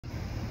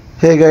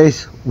Hey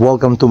guys,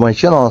 welcome to my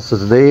channel. So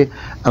today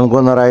I'm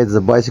gonna ride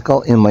the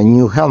bicycle in my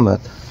new helmet.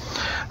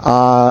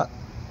 I'm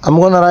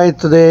gonna ride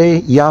today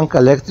Young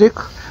Electric,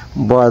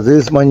 but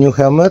this is my new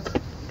helmet,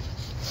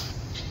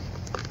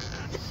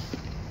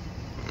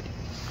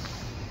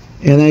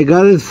 and I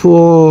got it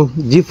for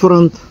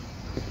different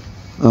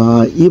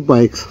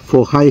e-bikes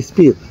for high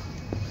speed.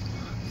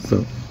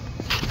 So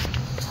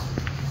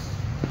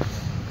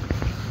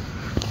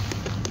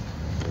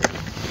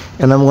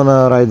and I'm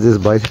gonna ride this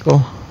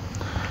bicycle,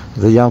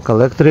 the Young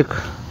Electric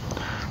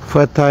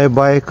fat tire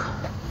bike,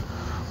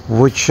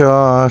 which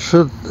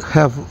should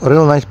have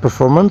real nice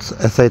performance,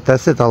 as I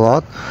tested a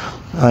lot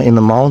in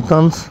the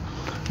mountains,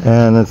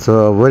 and it's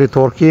very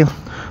torquey.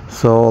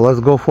 So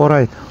let's go for a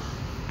ride.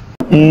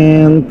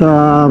 And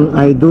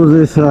I do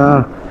this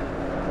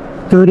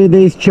 30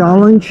 days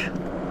challenge,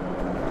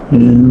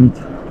 and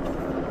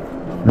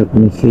let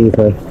me see if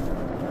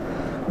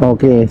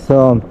okay,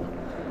 so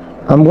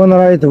I'm gonna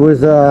ride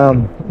with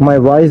my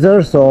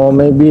visor, so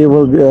maybe it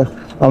will be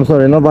I'm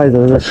sorry, not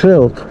visor, the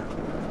shield.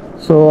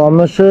 So I'm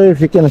not sure if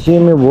you can hear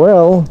me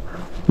well,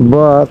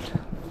 but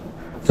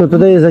so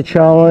today is a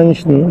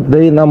challenge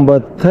day number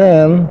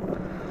 10.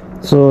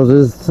 So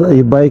this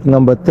is bike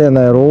number 10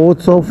 I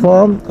rode so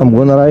far. I'm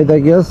gonna ride, I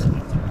guess,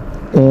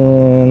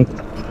 and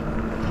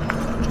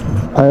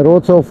I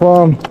rode so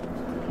far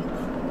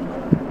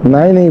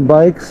 9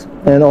 e-bikes,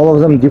 and all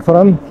of them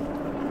different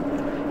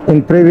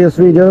in previous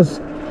videos.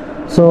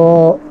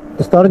 So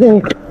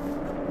starting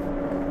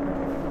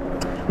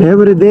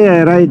every day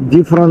I ride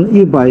different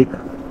e-bike,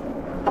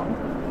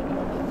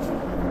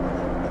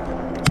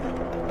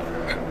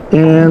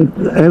 and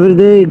every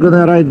day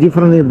gonna ride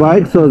different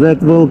e-bike, so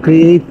that will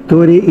create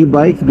 30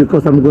 e-bikes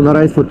because I'm gonna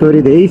ride for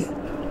 30 days.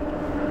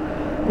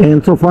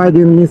 And so far I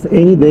didn't miss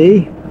any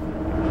day,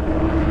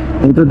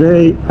 and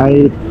today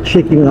I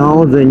checking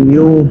out the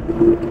new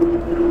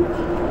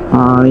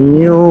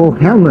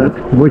helmet,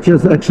 which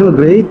is actually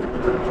great.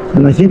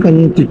 And I think I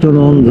need to turn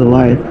on the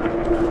light.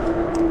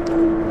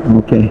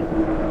 Okay.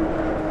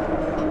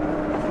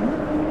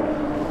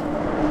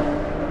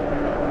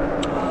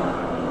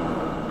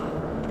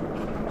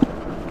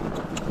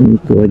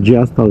 Need to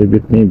adjust a little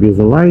bit maybe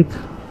the light.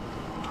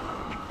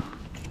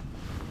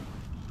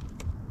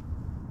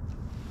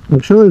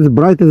 Actually it's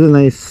brighter than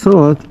I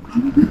thought.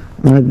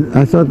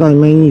 I thought I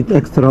may need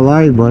extra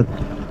light, but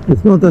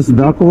it's not as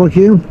dark over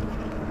here.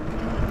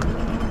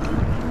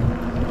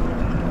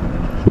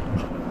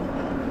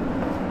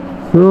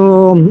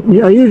 So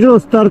yeah, I usually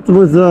start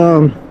with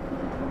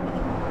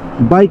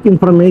bike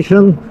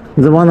information,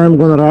 the one I'm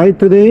gonna ride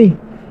today,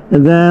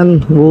 and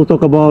then we'll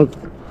talk about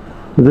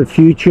the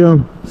future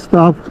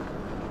stuff.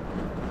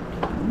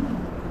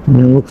 And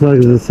it looks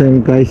like the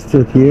same guy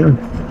still here,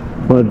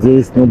 but there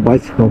is no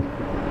bicycle.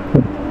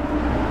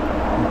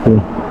 Okay.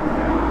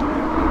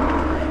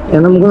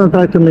 And I'm gonna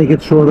try to make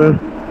it shorter.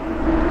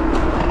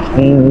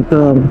 And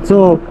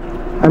so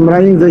I'm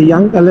riding the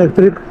Young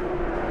Electric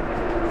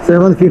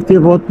 750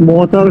 watt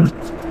motor,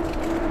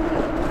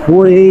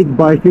 48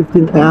 by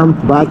 15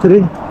 amp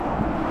battery,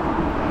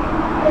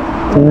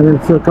 and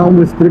it's comes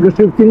with trigger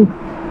shifting,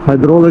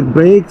 hydraulic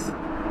brakes,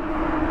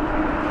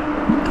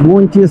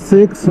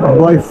 26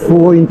 by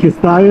 4 inches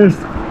tires.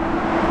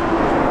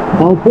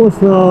 I'll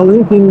post a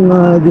link in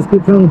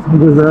description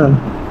with a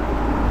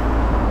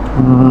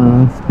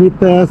speed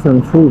test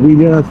and full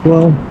video as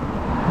well,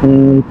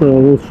 and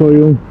we'll show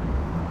you.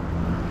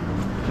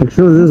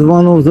 Actually this is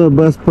one of the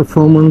best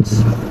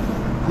performance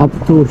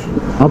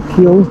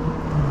uphill.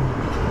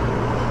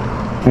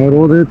 I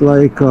rode it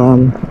like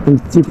in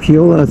steep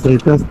hill as I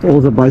test all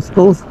the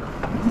bicycles,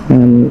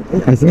 and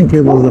I think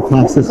it was the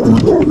fastest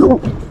one.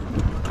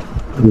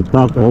 The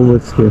top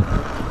always here.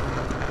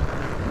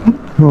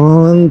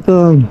 And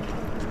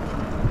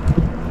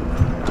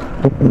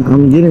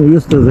I'm getting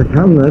used to the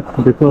helmet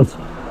because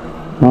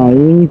you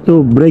need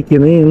to break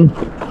it in,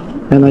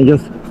 and I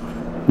just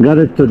got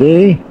it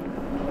today.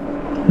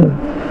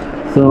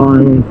 So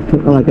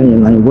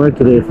I worked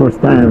today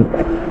first time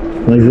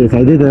like this.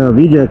 I did a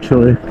video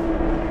actually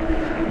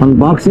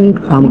unboxing.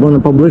 I'm gonna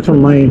publish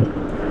on my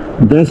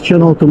desk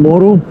channel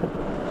tomorrow.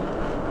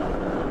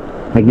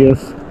 I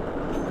guess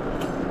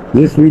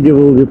this video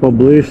will be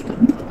published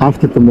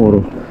after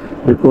tomorrow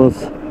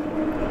because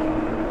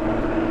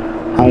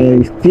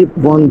I skipped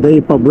one day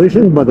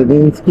publishing, but I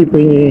didn't skip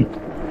any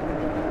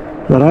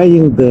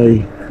riding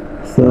day.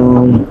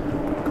 So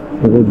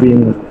it will be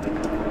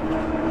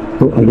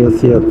I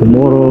guess yeah,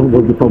 tomorrow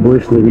will be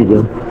published the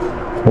video,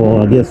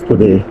 or I guess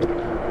today.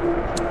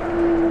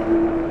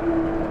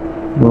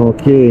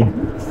 Okay,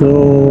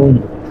 so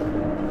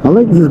I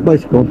like this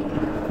bicycle.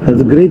 It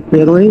has great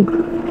pedaling,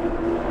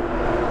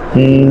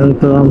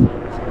 and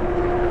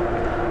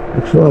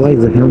actually I like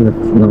the helmet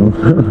now.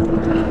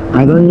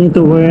 I don't need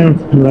to wear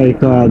like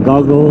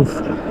goggles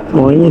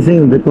or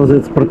anything because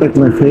it's protect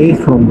my face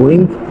from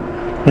wind,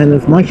 and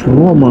it's much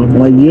warmer.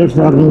 My ears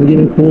are not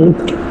getting cold.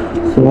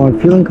 So I'm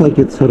feeling like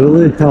it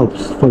really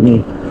helps for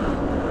me.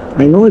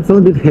 I know it's a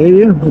little bit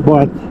heavier,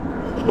 but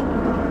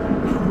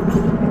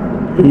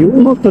You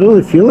will not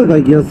really feel it, I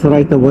guess,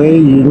 right away.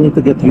 You need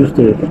to get used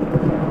to it.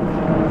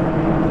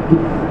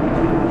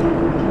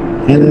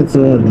 And it's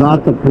a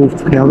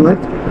dot-approved helmet.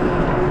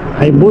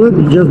 I bought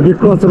it just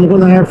because I'm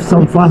gonna have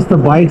some faster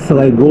bikes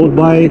like Gold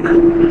Bike,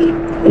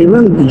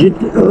 even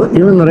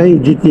Ray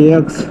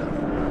GTX,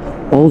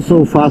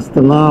 also fast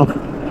enough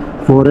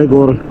for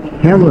regular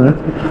helmet.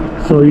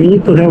 So you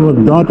need to have a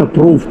dot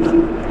approved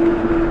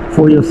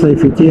for your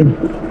safety,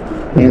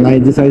 and I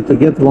decided to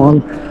get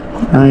one.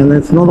 And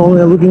it's not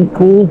only looking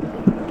cool,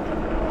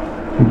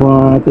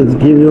 but it's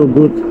give you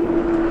good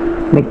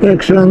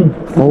protection.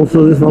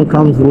 Also, this one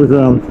comes with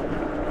a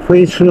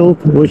face shield,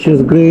 which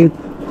is great,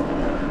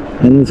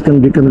 and it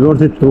can be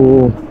converted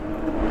to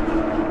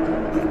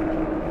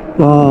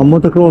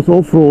motocross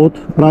off-road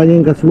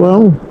riding as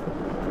well,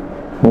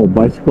 or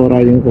bicycle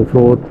riding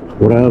off-road,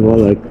 whatever.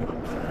 Like,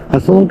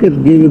 as long as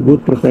it gives you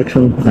good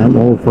protection, I'm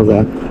all for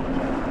that.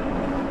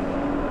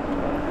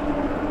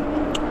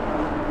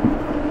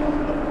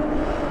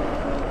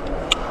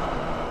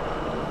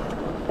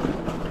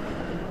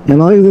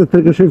 And I like the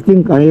trigger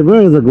shifting. I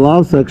wear the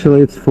gloves.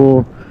 Actually, it's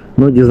for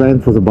not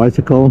designed for the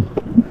bicycle,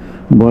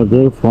 but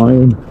they're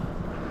fine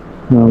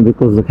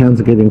because the hands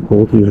are getting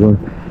cold usually.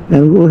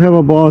 And we'll have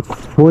about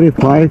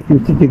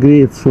 45-50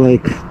 degrees. It's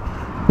like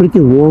pretty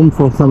warm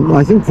for some.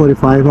 I think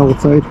 45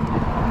 outside.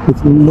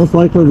 It's most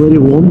likely very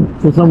warm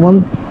for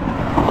someone,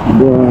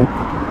 but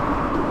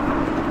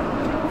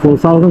for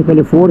Southern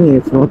California,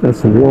 it's not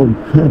as warm.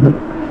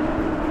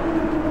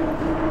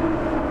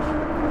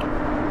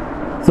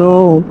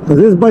 So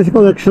this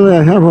bicycle, actually,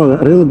 I have a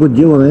really good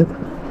deal on it.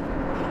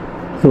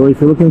 So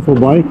if you're looking for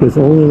bike, it's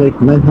only like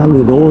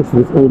 $900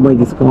 with all my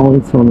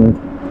discounts on it.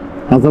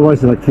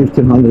 Otherwise, like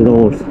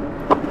 $1,500.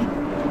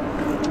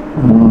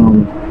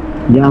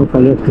 Young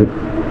Electric,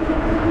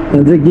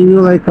 and they give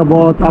you like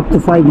about up to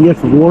 5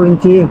 years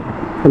warranty,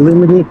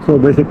 limited. So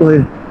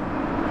basically,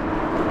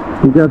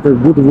 you get a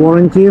good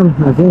warranty.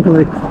 I think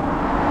like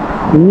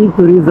you need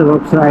to read the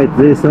website.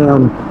 There's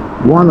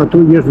 1 or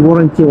 2 years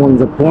warranty on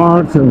the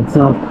parts and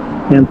stuff,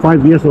 and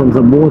 5 years on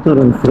the motor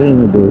and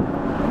frame, I believe.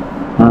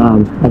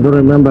 I don't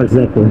remember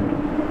exactly.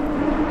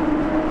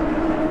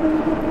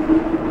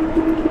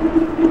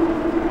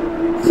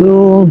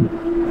 So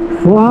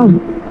far,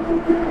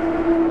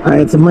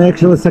 it's my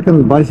actually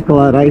second bicycle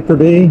I ride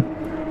today,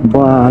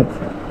 but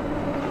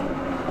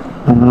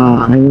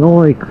I know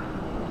like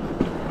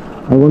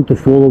I want to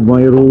follow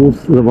my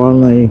rules, the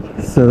one I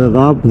set it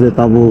up, that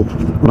I will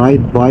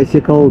ride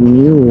bicycle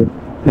new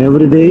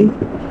every day.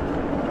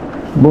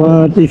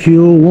 But if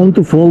you want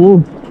to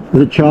follow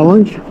the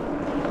challenge,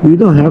 you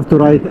don't have to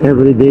ride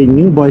every day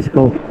new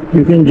bicycle.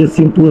 You can just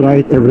simply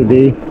ride every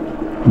day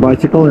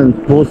bicycle and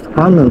post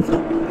comments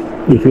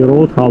if you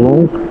rode, how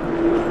long,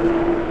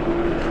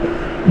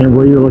 and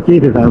where you're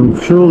located. I'm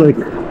sure like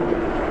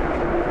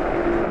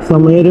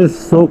some areas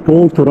so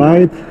cold to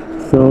ride,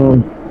 so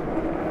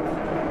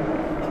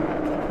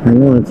I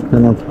know it's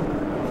kind of,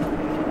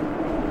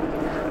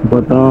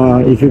 but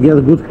if you get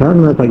a good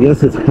helmet, I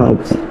guess it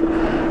helps.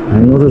 I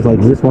noticed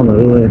like this one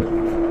really,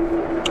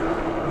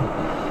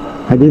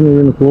 I didn't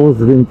even close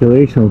the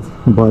ventilations,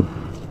 but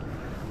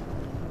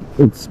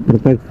it's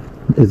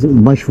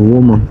much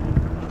warmer.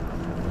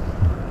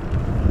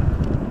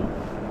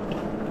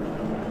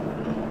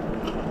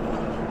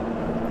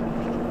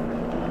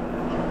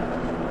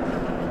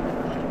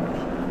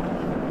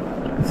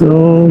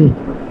 So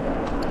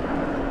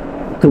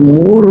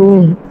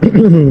tomorrow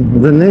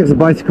the next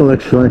bicycle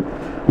actually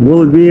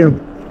will be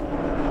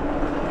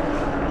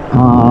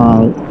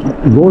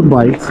goat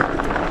bikes.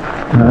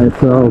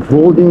 It's a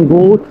folding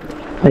goat.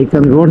 I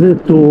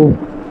converted to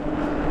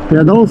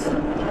pedals,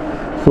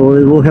 so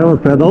it will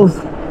have pedals.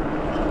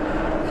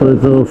 So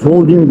it's a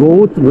folding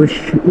goat, which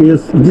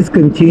is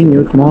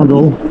discontinued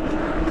model,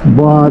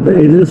 but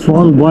it is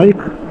fun bike,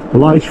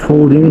 large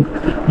folding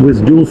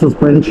with dual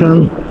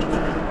suspension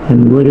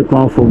and very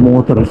powerful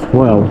motor as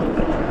well.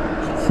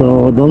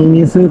 So don't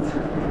miss it.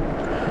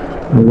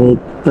 We'll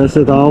test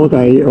it out.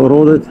 I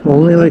rode it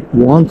only like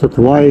once or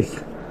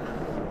twice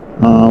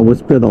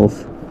with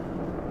pedals.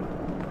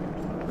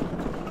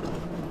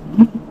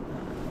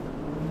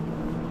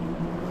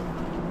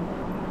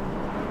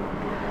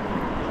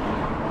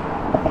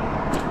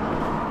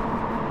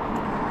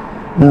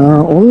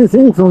 Only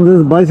things on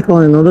this bicycle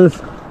I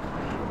noticed,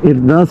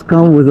 it does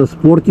come with a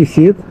sporty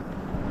seat,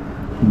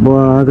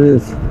 but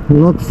it's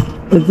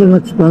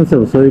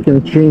inexpensive, so you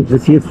can change the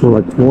seat for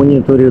like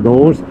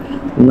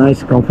 $20-$30.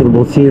 Nice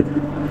comfortable seat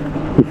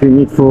if you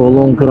need for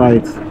long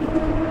rides.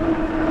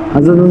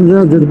 Other than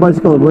that, this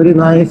bicycle is very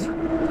nice.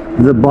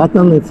 The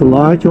button, it's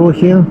large over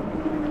here.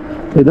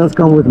 It does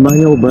come with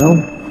manual bell,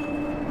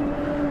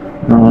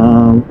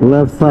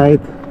 left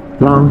side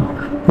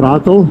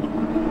throttle,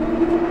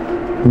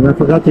 and I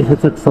forgot if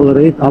it's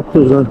accelerate up to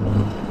the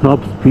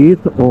top speed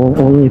or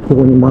only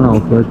 20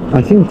 miles, but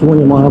I think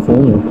 20 miles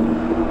only.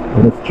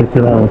 Let's check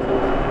it out.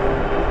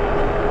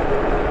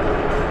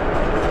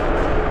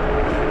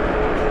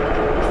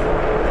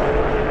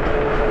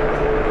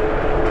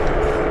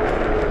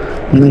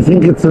 and I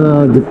think it's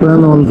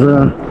depend on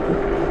the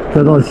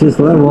pedal assist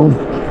level.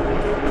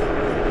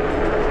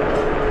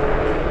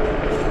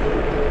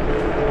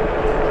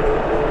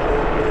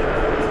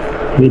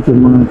 80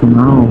 miles an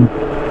hour,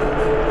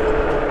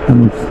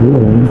 and it's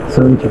slow.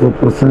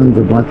 74%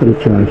 the battery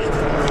charged.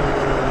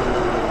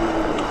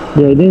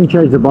 Yeah, I didn't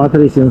charge the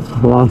battery since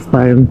last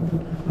time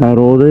I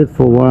rode it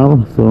for a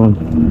while, so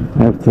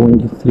I have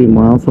 23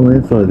 miles on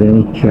it, so I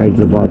didn't charge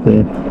the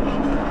battery.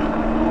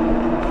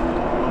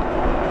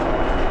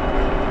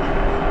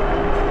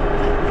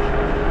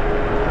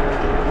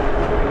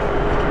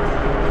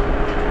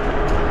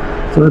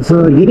 So it's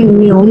getting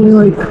me only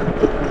like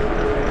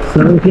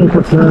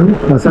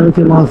 17%,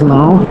 70 miles an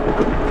hour.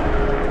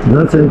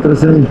 That's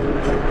interesting.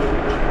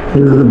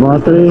 Is the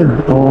battery,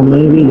 or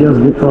maybe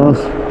just because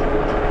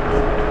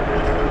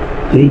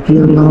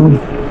 18 now?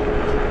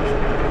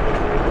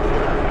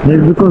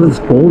 Maybe because it's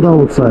cold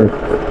outside.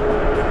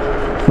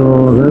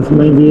 So that's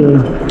maybe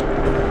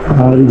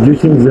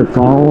reducing the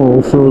power.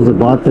 Also the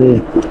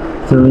battery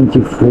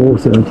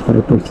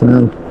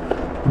 74-75%.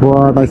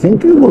 But I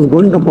think it was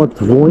going about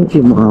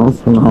 20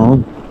 miles an hour.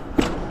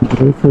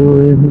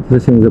 Hopefully, I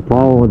think the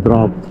power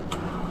dropped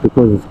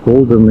because it's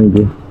colder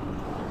maybe.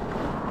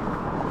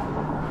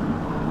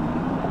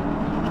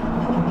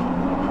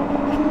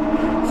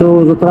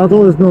 So the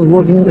throttle is not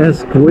working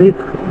as quick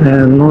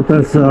and not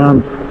as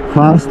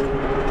fast.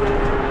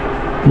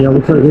 Yeah,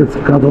 looks like it's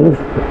cut off.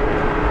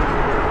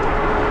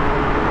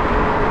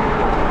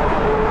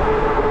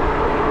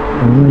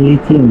 Only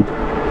 18.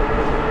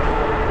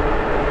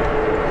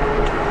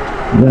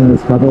 Then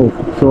it's cut off.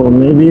 So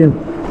maybe,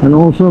 and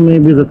also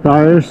maybe the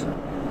tires.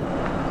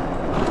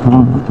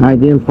 I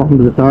didn't pump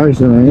the tires.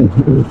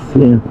 Let's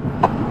see.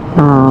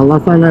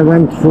 Last time I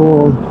went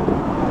for,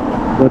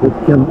 but it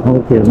can.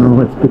 Okay, now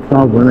it's picked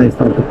up when I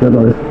start to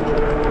pedal it.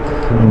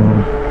 So,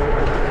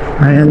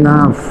 and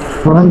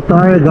front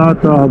tire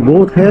got a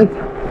goat head,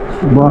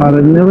 but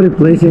I never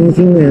replaced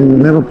anything and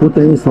never put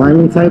any slime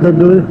inside to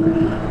do it.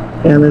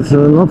 And it's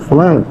not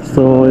flat,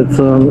 so it's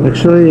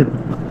actually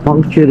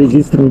puncture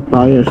resistant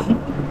tires. I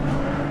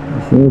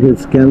think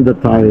it's Canada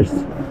tires.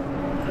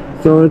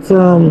 So it's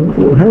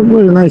have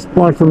very nice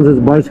parts on this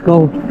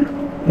bicycle,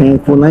 and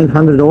for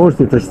 $900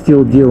 it's a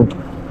steal deal.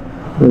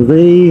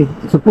 They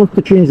supposed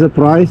to change the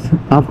price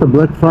after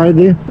Black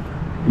Friday,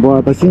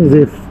 but I think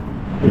they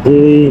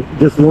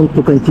just want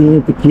to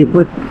continue to keep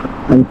it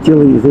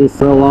until they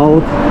sell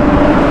out.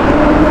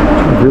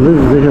 I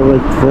believe they have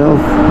like 12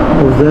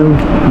 of them.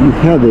 You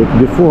had it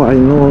before. I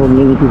know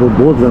many people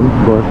bought them,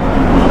 but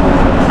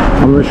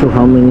I'm not sure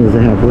how many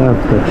they have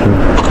left actually.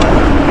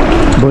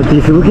 But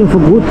if you're looking for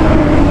good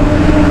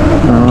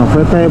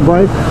fat tire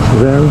bike,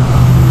 then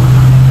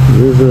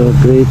this is a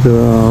great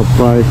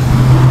price.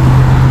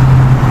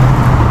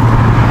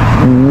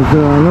 And it's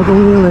not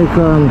only like a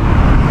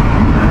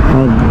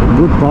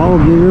good power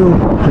give you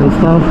and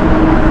stuff,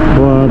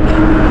 but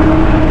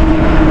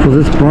for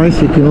this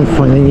price you cannot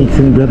find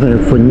anything better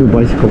for a new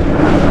bicycle.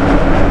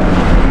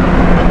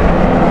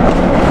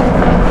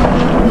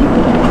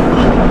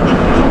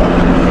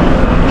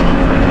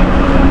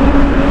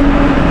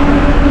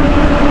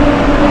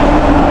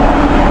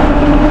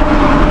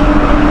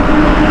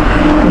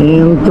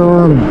 And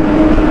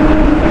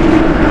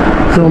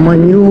so my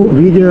new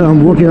video,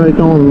 I'm working right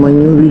now on my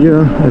new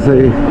video. As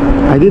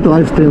I did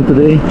live stream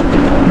today,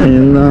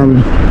 and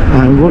I'm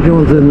working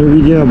on the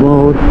new video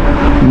about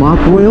Mach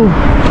wheel.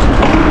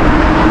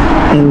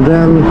 And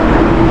then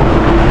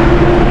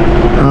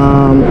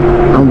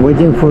I'm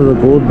waiting for the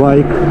gold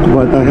bike,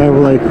 but I have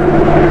like,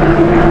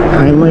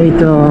 I might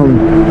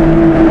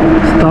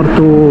start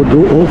to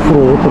do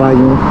off-road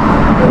riding,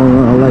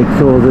 like,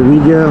 so the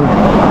video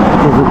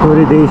for the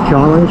 30 days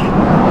challenge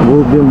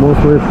will be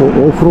mostly for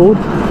off-road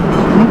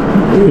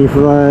if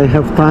I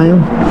have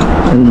time,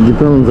 and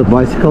depending on the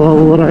bicycle I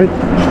will ride,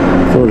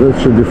 so that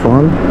should be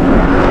fun.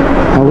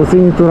 I was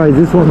thinking to ride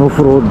this one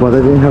off-road, but I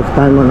didn't have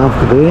time enough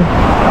today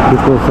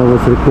because I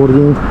was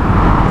recording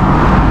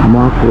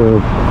Mach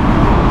wheel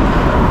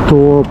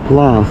Tour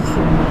Plus.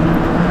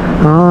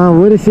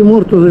 Very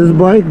similar to this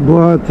bike,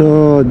 but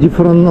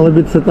different a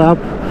little bit setup.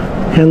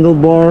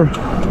 Handlebar,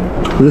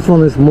 this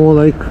one is more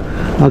like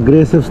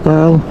aggressive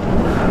style,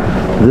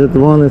 that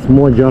one is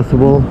more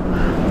adjustable.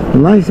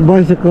 Nice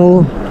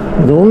bicycle.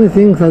 The only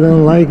things I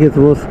didn't like, it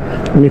was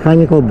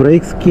mechanical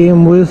brakes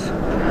came with,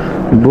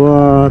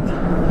 but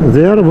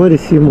they are very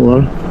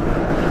similar.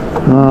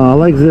 I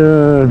like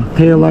the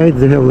tail lights.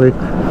 They have like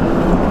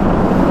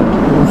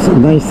a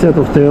nice set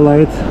of tail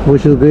lights,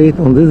 which is great.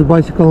 On this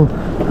bicycle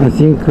I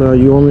think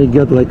you only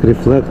get like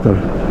reflector,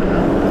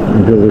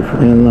 I believe,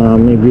 and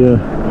maybe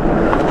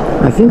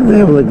I think they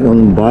have like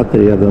on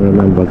battery, I don't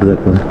remember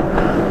exactly.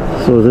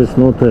 So there's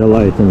no tail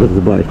light on this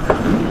bike,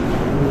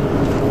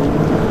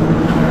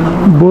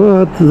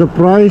 but the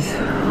price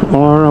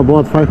are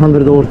about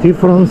 $500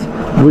 difference,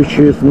 which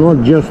is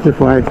not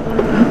justified.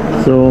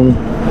 So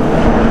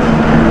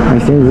I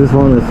think this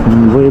one is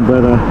way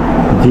better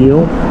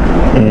deal,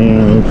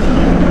 and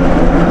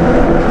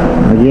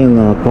Again,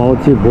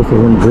 quality, both of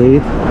them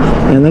great,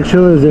 and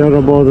actually they are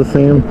about the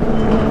same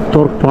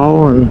torque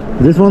power. And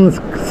this one is,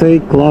 say,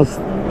 class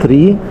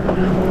 3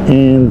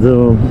 and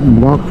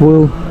Mach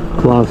wheel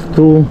class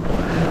 2,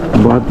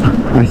 but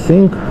I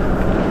think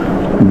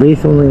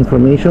based on the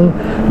information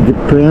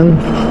depend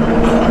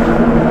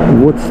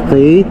what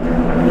state,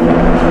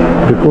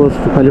 because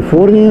for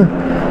California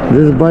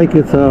this bike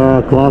is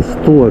a class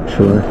 2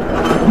 actually,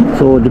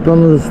 so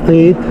depending on the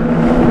state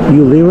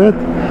you live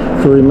at,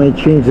 so it may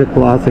change the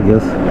class, I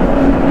guess,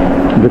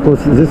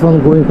 because this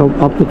one going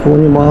up to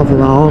 20 miles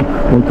an hour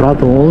on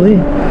throttle only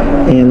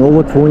and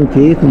over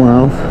 28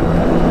 miles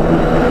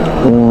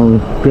on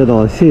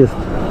pedal assist.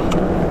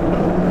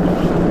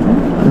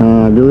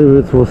 I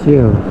believe it was,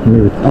 yeah,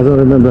 maybe, I don't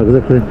remember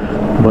exactly,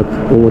 but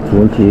over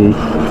 28.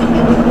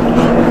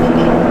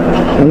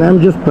 And I'm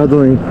just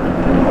pedaling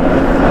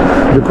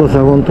because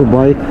I want to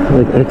bike,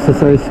 like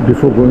exercise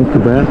before going to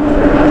bed.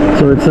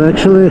 So it's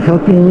actually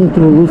helping me to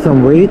lose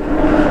some weight.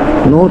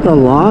 Not a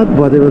lot,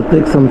 but it will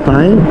take some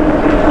time.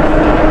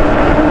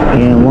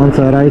 And once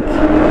I ride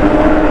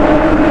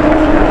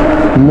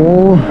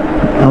more,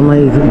 I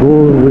might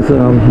go with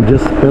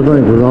just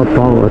pedaling without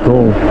power at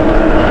all.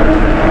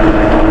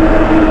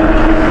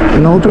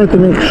 And I'll try to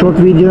make short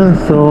video,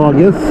 so I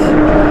guess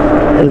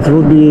it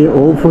will be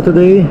all for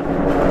today.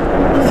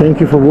 Thank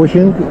you for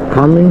watching.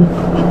 Comment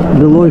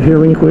below if you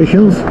have any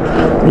questions,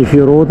 if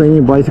you rode any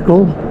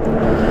bicycle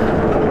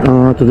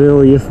today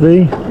or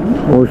yesterday,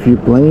 or if you're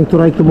planning to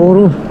ride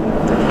tomorrow.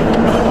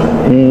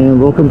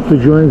 And welcome to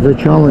join the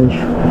challenge,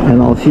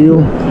 and I'll see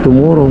you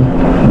tomorrow.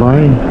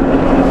 Bye.